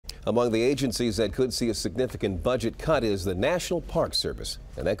Among the agencies that could see a significant budget cut is the National Park Service,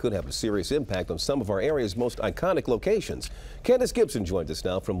 and that could have a serious impact on some of our area's most iconic locations. Candace Gibson joins us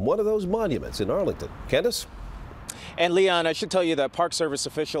now from one of those monuments in Arlington. Candace? And Leon, I should tell you that Park Service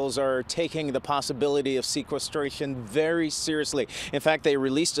officials are taking the possibility of sequestration very seriously. In fact, they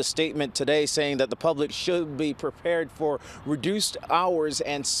released a statement today saying that the public should be prepared for reduced hours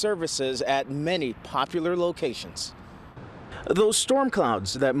and services at many popular locations. Those storm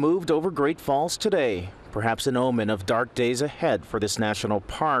clouds that moved over Great Falls today, perhaps an omen of dark days ahead for this national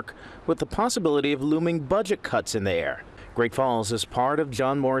park, with the possibility of looming budget cuts in the air. Great Falls is part of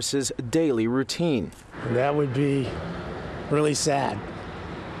John Morris's daily routine. That would be really sad,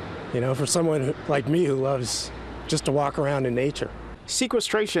 you know, for someone like me who loves just to walk around in nature.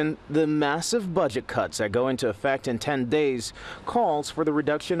 Sequestration, the massive budget cuts that go into effect in 10 days, calls for the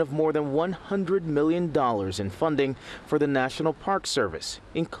reduction of more than $100 million in funding for the National Park Service,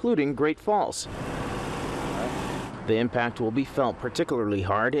 including Great Falls. The impact will be felt particularly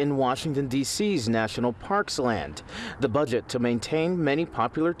hard in Washington, D.C.'s National Parks land. The budget to maintain many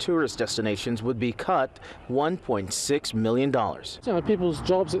popular tourist destinations would be cut $1.6 million. You know, people's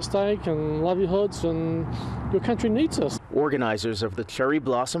jobs at stake and livelihoods, and your country needs us. Organizers of the Cherry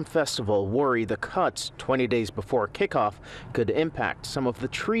Blossom Festival worry the cuts 20 days before kickoff could impact some of the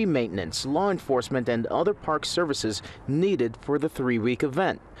tree maintenance, law enforcement, and other park services needed for the 3-week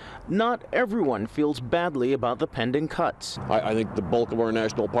event. Not everyone feels badly about the pending cuts. I think the bulk of our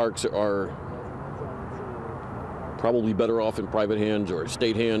national parks are probably better off in private hands or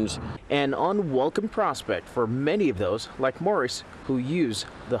state hands. An unwelcome prospect for many of those like Morris, who use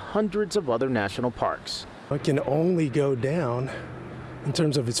the hundreds of other national parks. It can only go down in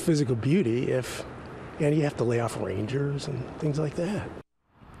terms of its physical beauty if, and you have to lay off rangers and things like that.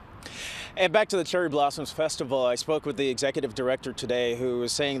 And back to the Cherry Blossoms Festival, I spoke with the executive director today, who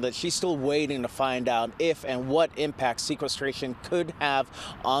was saying that she's still waiting to find out if and what impact sequestration could have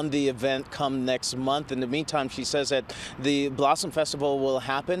on the event come next month. In the meantime, she says that the Blossom Festival will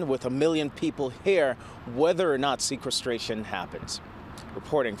happen with 1 million people here, whether or not sequestration happens.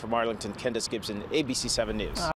 Reporting from Arlington, Candace Gibson, ABC 7 News.